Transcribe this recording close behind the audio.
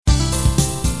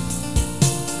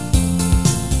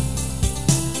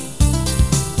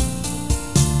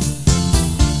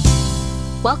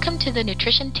Welcome to the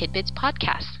Nutrition Tidbits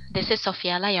podcast. This is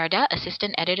Sofia Layarda,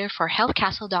 assistant editor for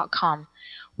healthcastle.com.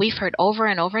 We've heard over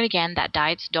and over again that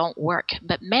diets don't work,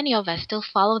 but many of us still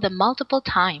follow them multiple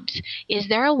times. Is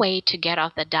there a way to get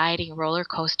off the dieting roller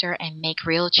coaster and make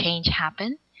real change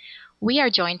happen? We are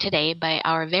joined today by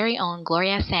our very own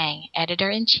Gloria Sang,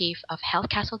 editor-in-chief of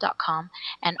healthcastle.com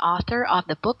and author of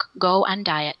the book Go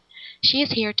Undiet. She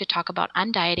is here to talk about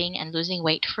undieting and losing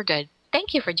weight for good.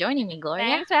 Thank you for joining me, Gloria.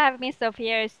 Thanks for having me,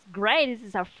 Sophia. It's great. This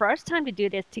is our first time to do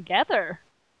this together.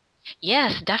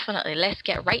 Yes, definitely. Let's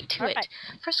get right to it.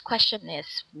 First question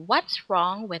is, what's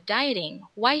wrong with dieting?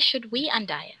 Why should we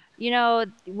undiet?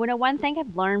 One thing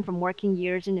I've learned from working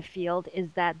years in the field is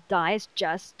that diets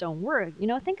just don't work.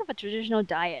 Think of a traditional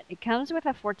diet. It comes with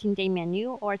a 14-day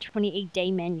menu or a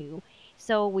 28-day menu.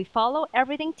 So we follow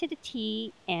everything to the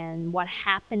T and what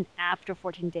happened after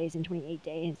 14 days and 28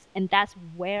 days. And that's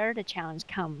where the challenge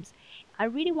comes. I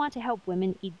really want to help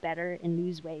women eat better and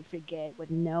lose weight for good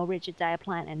with no rigid diet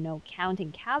plan and no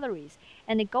counting calories.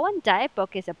 And the Go On Diet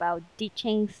book is about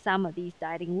ditching some of these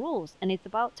dieting rules. And it's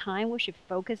about time we should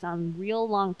focus on real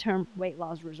long-term weight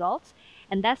loss results.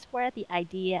 And that's where the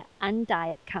idea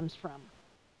undiet comes from.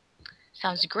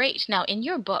 Sounds great. Now, in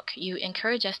your book, you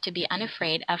encourage us to be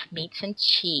unafraid of meats and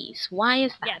cheese. Why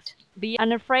is that? Yes, be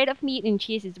unafraid of meat and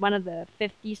cheese is one of the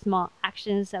 50 small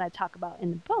actions that I talk about in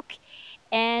the book.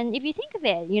 And if you think of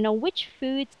it, which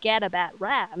foods get a bad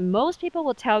rap? Most people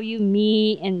will tell you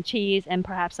meat and cheese and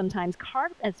perhaps sometimes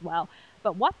carb as well.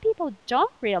 But what people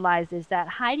don't realize is that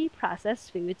highly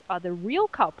processed foods are the real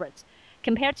culprits.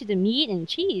 Compared to the meat and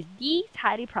cheese, these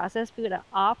highly processed foods are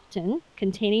often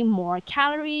containing more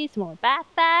calories, more bad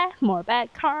fat, more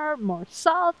bad carb, more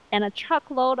salt, and a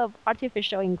truckload of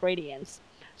artificial ingredients.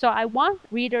 So I want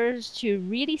readers to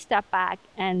really step back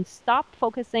and stop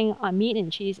focusing on meat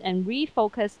and cheese and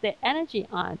refocus their energy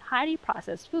on highly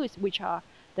processed foods, which are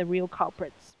the real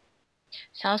culprits.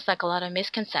 Sounds like a lot of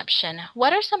misconception.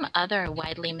 What are some other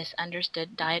widely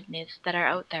misunderstood diet myths that are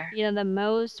out there? The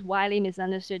most widely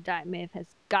misunderstood diet myth has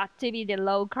got to be the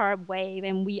low carb wave,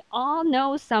 and we all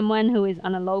know someone who is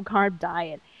on a low carb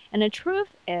diet. And the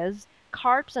truth is,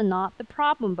 carbs are not the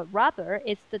problem, but rather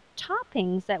it's the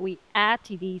toppings that we add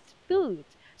to these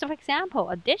foods. So, for example,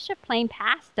 a dish of plain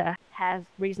pasta has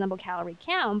reasonable calorie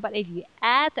count, but if you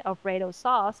add the Alfredo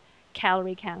sauce,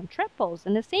 calorie count triples.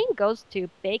 And the same goes to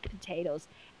baked potatoes.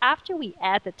 After we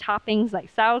add the toppings like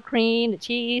sour cream, the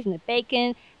cheese, and the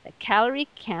bacon, the calorie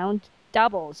count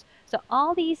doubles. So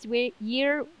all these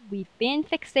year we've been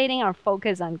fixating our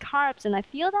focus on carbs, and I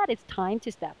feel that it's time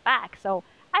to step back. So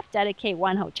I've dedicated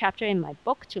one whole chapter in my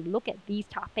book to look at these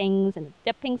toppings and the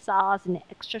dipping sauce and the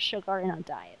extra sugar in our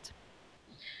diet.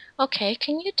 Okay,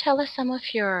 can you tell us some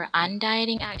of your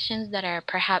undieting actions that are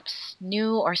perhaps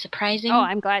new or surprising? Oh,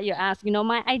 I'm glad you asked.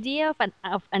 My idea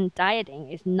of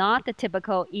undieting is not the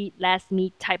typical eat less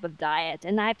meat type of diet.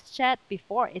 And I've said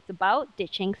before, it's about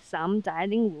ditching some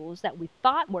dieting rules that we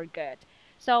thought were good.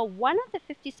 So one of the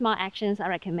 50 small actions I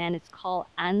recommend is called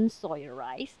unsoy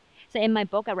rice. So in my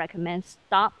book, I recommend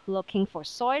stop looking for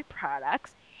soy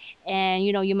products. And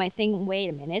you might think, wait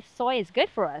a minute, soy is good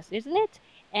for us, isn't it?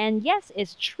 And yes,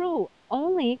 it's true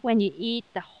only when you eat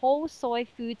the whole soy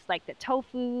foods like the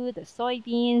tofu, the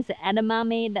soybeans, the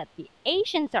edamame that the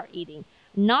Asians are eating,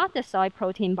 not the soy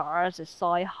protein bars, the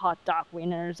soy hot dog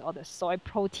winners, or the soy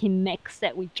protein mix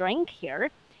that we drink here.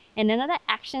 And another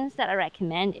actions that I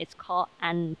recommend is called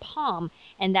unpalm,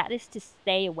 and that is to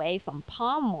stay away from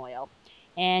palm oil.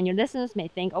 And your listeners may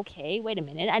think, okay, wait a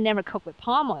minute, I never cook with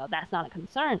palm oil. That's not a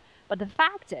concern. But the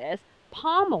fact is,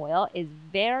 palm oil is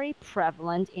very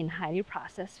prevalent in highly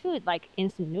processed food like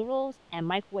instant noodles and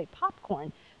microwave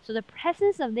popcorn. So the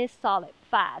presence of this solid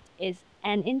fat is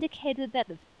an indicator that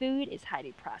the food is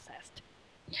highly processed.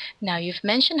 Now, you've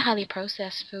mentioned highly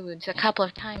processed foods a couple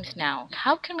of times now.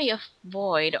 How can we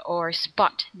avoid or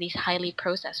spot these highly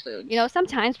processed foods?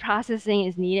 Sometimes processing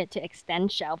is needed to extend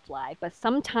shelf life, but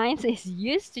sometimes it's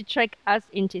used to trick us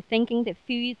into thinking the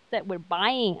foods that we're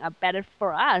buying are better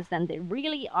for us than they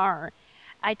really are.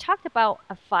 I talked about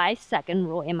a 5-second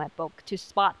rule in my book to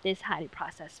spot this highly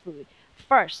processed food.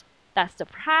 First, does the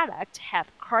product have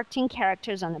cartoon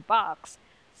characters on the box?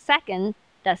 Second,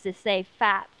 does it say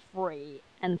fat free?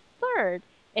 And third,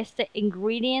 is the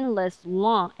ingredient list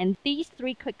long? And these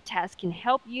 3 quick tests can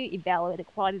help you evaluate the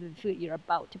quality of the food you're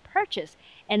about to purchase.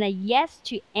 And a yes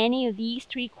to any of these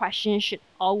 3 questions should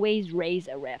always raise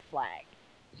a red flag.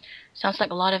 Sounds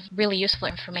like a lot of really useful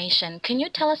information. Can you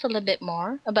tell us a little bit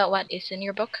more about what is in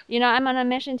your book? I'm on a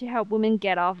mission to help women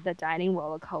get off the dieting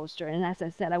roller coaster. And as I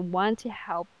said, I want to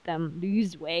help them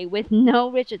lose weight with no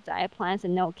rigid diet plans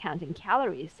and no counting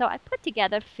calories. So I put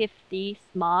together 50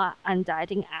 small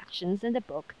undieting actions in the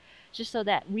book just so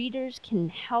that readers can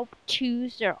help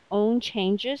choose their own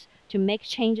changes to make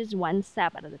changes one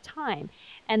step at a time.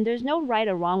 And there's no right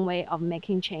or wrong way of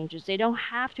making changes. They don't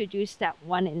have to do step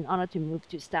one in order to move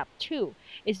to step two.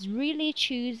 It's really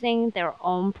choosing their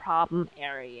own problem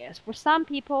areas. For some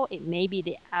people, it may be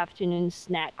the afternoon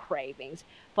snack cravings.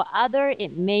 For others,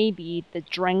 it may be the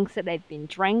drinks that they've been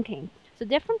drinking. So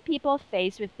different people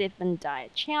face with different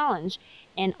diet challenge,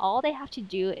 and all they have to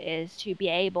do is to be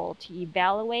able to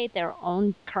evaluate their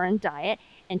own current diet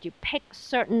and to pick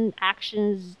certain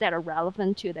actions that are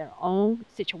relevant to their own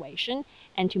situation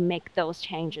and to make those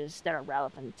changes that are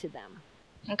relevant to them.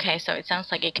 Okay, so it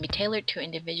sounds like it can be tailored to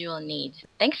individual needs.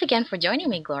 Thanks again for joining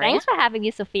me, Gloria. Thanks for having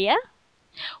me, Sophia.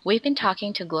 We've been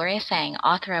talking to Gloria Sang,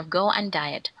 author of Go on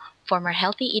Diet. For more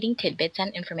healthy eating tidbits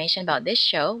and information about this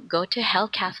show, go to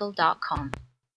healthcastle.com.